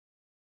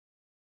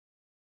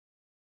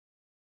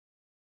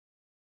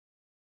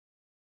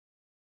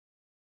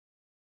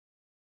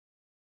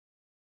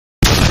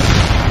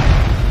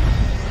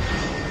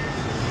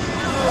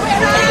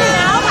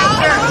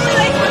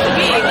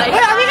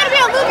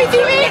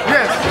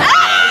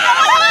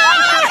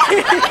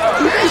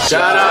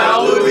Shout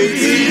out LouV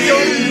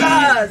TV.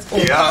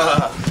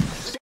 Yeah.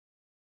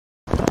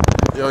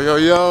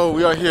 Yo,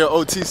 we are here at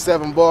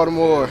OT7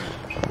 Baltimore.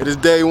 It is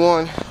day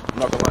one. I'm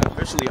not gonna lie,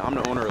 officially I'm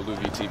the owner of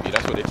LouV TV.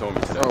 That's what they told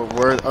me today. Oh,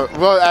 word.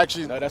 Well,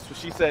 actually, no, that's what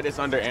she said. It's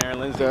under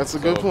Aaron Lindsay. That's a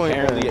good point.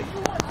 Apparently,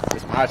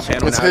 it's my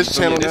channel. It's now. his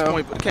channel at this now.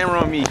 point, put the camera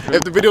on me.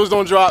 If the videos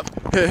don't drop,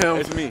 hit him.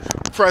 It's me.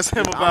 Press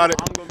him about it.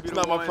 I'm gonna be it's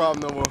not my problem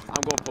no more.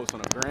 I'm gonna post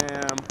on the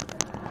gram.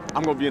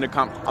 I'm gonna be in the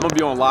I'm gonna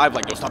be on live.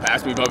 Like, yo, stop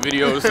asking me about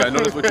videos. So I know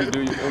that's what you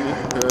do. You feel me?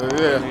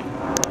 Yeah.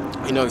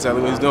 You know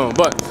exactly what he's doing.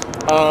 But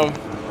I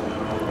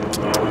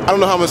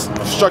don't know how I'm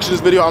gonna structure this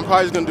video. I'm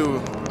probably just gonna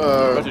do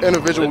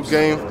individual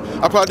game.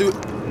 I'll probably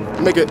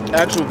make an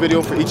actual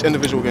video for each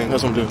individual game.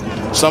 That's what I'm doing.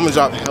 So I'm gonna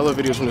drop hella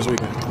videos from this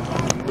weekend.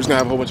 We're just gonna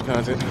have a whole bunch of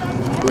content.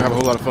 We're gonna have a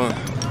whole lot of fun.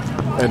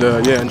 And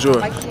yeah, enjoy.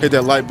 Hit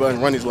that like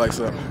button, run these likes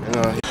up. And,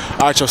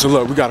 alright, y'all, so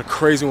look, we got a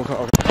crazy one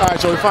coming.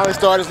 Alright, y'all, we finally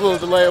started. It's a little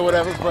delay or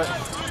whatever, but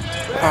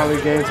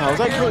finally game time. Was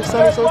that Coach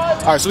 7 so?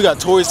 Alright, so we got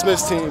Torrey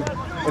Smith's team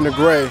in the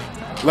gray,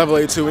 level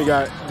 82. We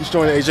got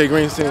Deestroying AJ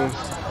Greene'S team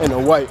in the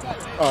white,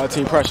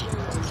 team pressure.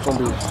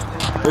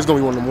 It's gonna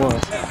be one of them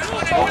ones.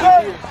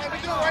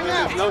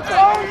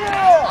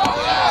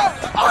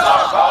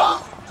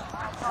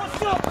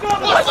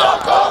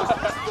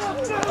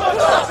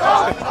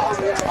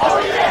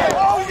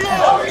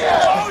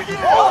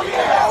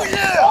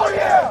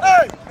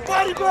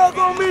 Body bag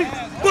on me.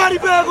 Body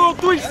bag on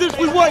 3 since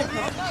we wait.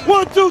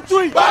 1, 2,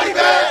 3. Body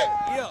bag.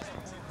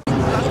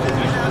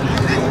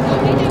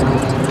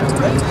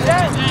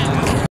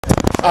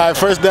 All right,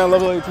 first down,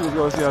 level 82. Let's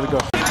go. Let's see how it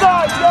goes.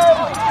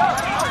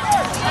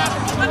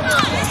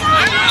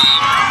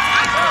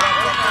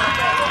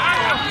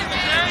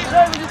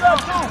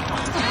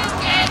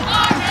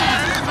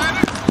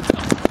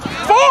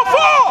 4.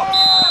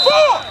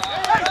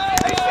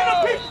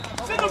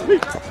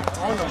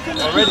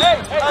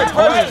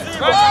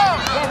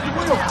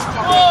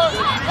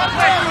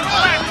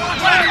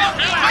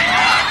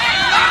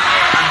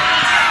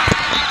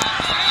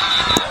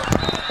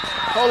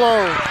 Hold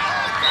on.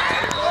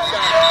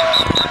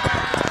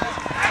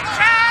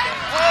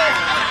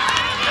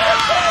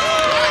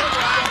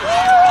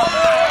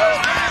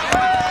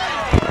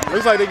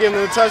 Looks like they gave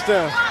him a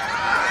touchdown.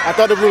 I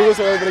thought they blew the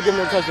whistle, but they gave him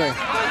a touchdown.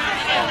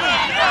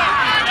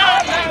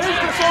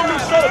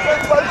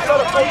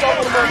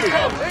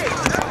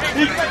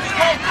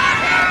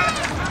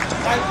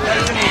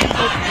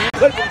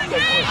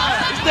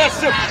 It's that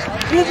simple.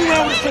 Move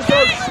around with the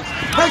conversion.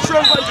 Make sure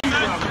everybody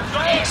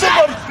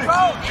somebody fix.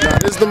 Nah,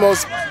 this is the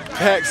most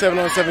packed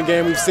 7-on-7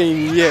 game we've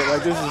seen yet.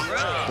 Like, this is,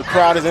 the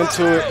crowd is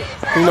into it.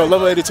 You know,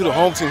 level 82, the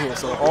home team here,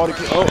 so all the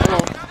kids,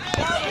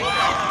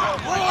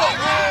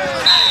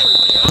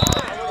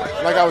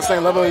 like I was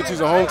saying, level 82 is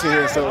a home team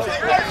here, so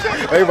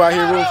everybody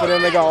here rooting for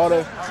them. They got all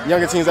the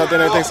younger teams out there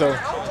and everything, so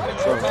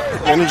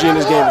the energy in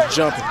this game is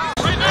jumping.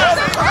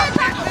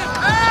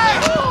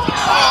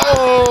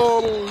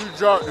 Oh, he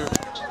dropped it.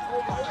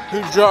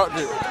 He dropped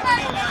it.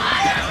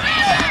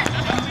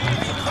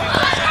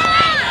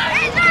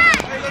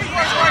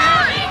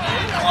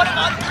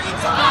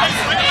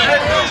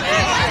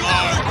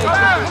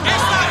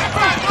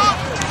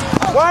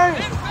 Wayne,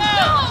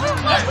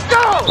 let's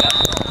go!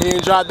 He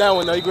didn't drop that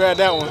one though, he grabbed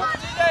that one.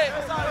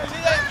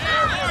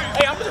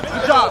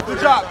 Good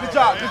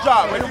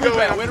job. Way to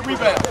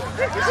rebound.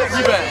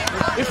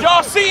 If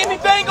y'all see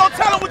anything, go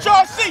tell them what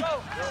y'all see.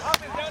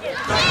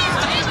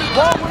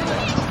 Go with it.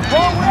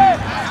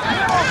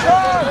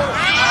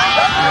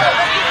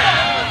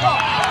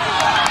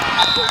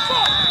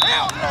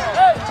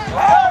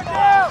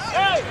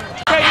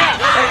 Hey,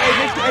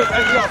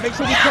 make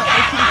sure we count.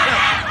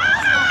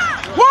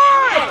 1,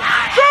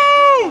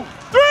 2,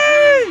 3,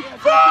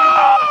 4!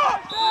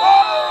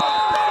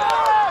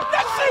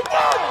 That's it,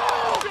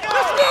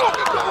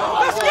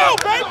 Let's go,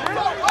 baby!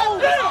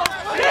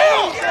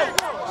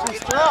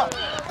 She's trapped.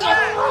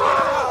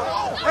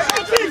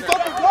 Let's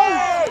fucking go!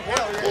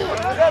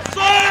 Yes,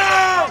 sir!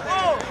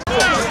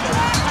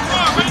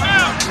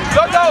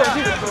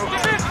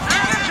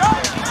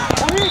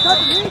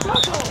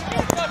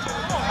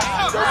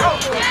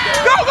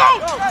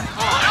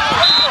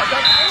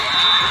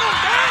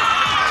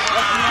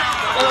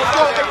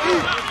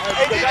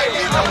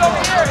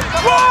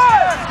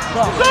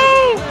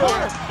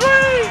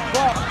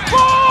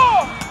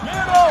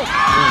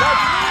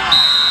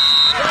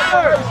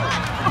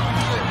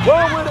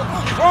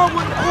 Run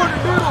with the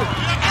middle.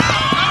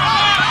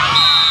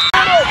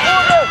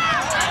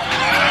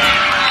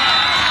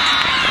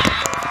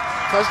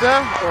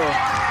 Touchdown?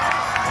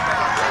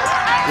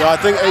 Yo, I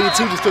think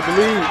 82 just took the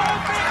lead.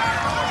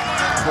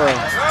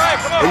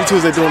 82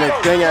 is doing their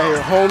thing out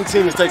here. Home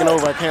team is taking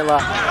over, I can't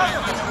lie.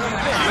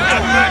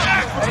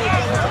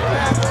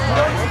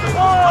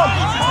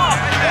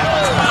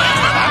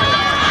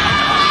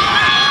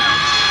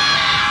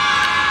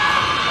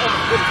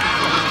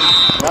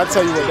 I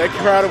tell you what, that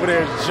crowd over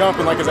there is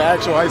jumping like it's an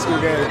actual high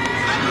school game.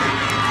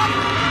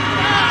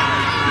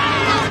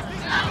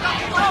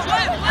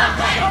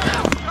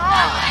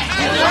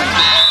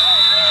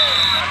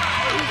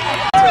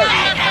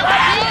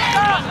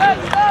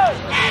 Let's go!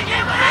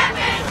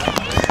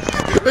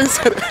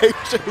 said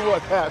AJ,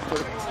 what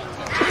happened?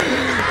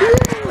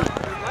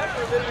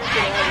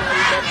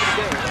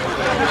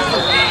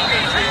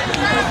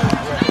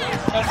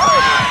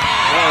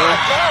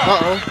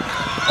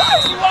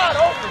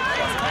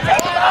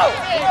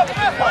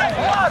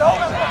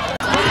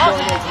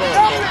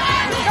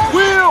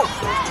 Will,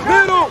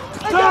 middle,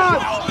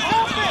 time.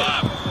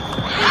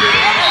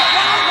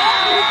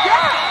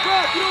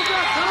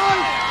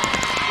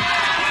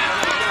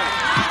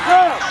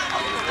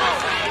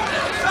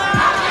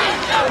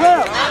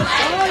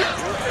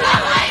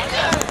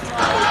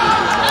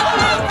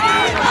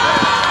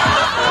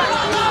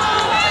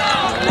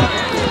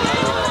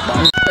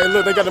 Hey,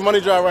 look, they got the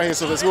money drive right here,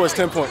 so the score is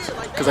 10 points,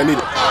 because I need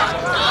it.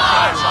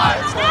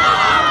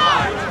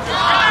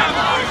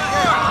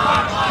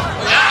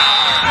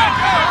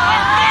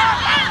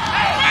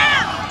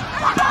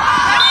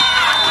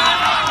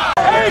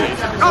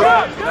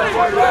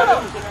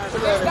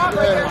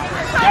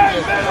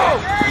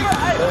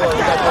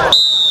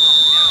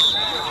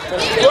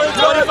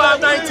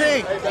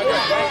 $25-19.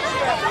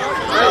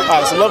 All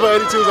right, so level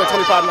 82 is at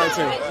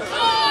 25-19.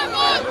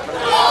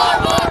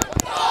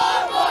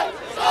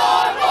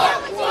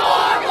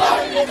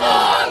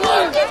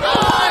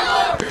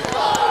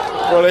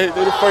 Bro, they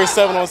the first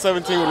 7 on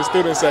 17 with the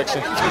student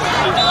section.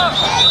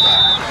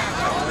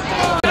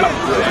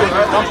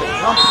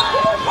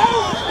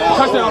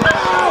 Touchdown.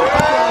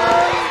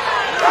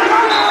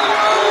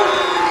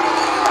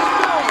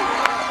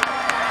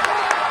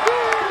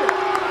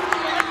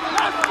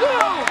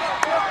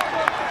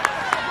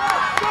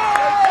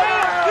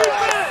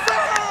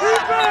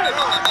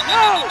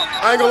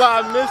 I ain't gonna lie,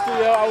 I missed it,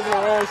 yo. I was in the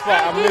wrong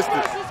spot. I missed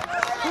it.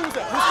 Who was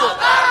that?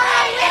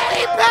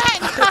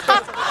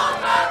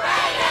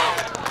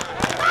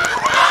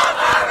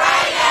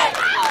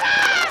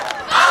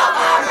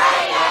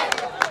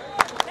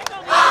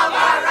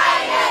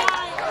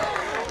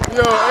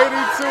 Yo,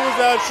 82 was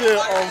out here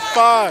on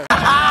fire.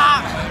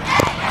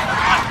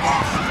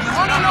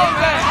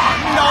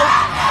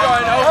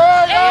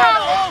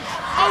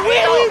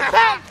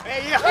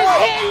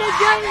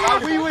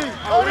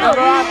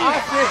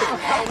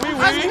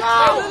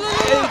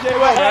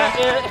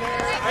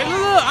 Hey,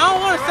 look, I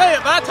don't want to say it,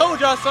 but I told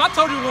y'all, so I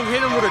told you we were going to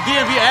hit him with a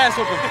DMV ass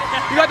whooping.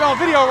 You got that on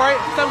video, right?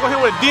 So I'm going to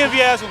hit him with a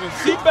DMV ass whooping.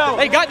 Seatbelt.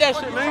 They got that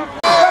shit, man.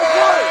 That's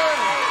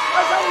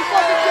how we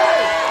fucking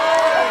game.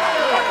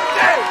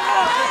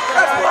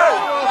 Let's work.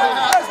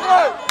 Let's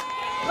work.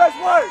 Let's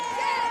work.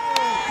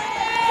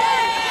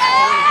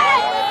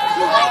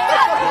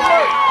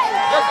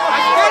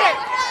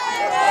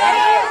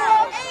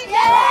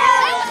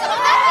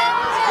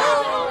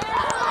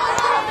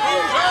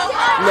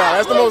 Nah,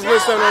 that's the most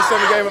lit 7-on-7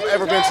 game I've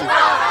ever been to.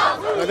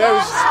 Like, that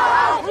was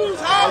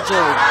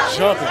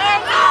jumping.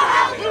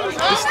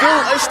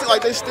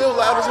 They still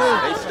loud as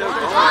hell. They still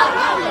going.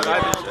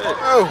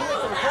 Oh,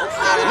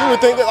 you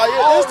would think that like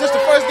it's just the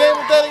first game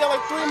of the day. They got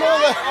like 3 more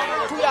left.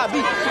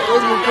 This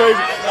is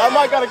crazy. I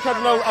might gotta catch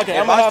another. Okay,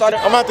 I'm gonna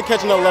have to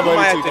catch another level.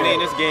 I might have to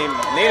name this game.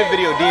 Name the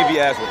video DMV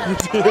ass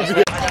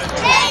whooping.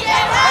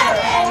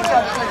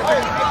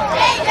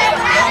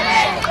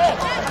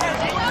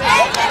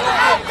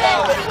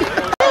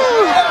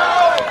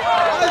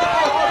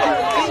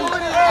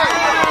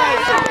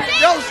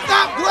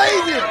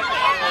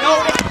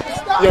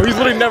 Yo, he's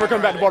literally never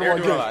coming back to Baltimore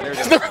again.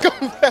 He's never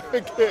coming back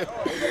again.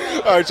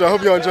 All right, y'all.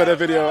 Hope y'all enjoyed that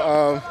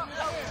video.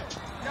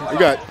 We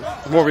got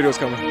more videos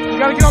coming. You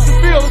gotta get off the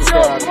field. Let's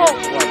go.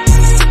 Come on.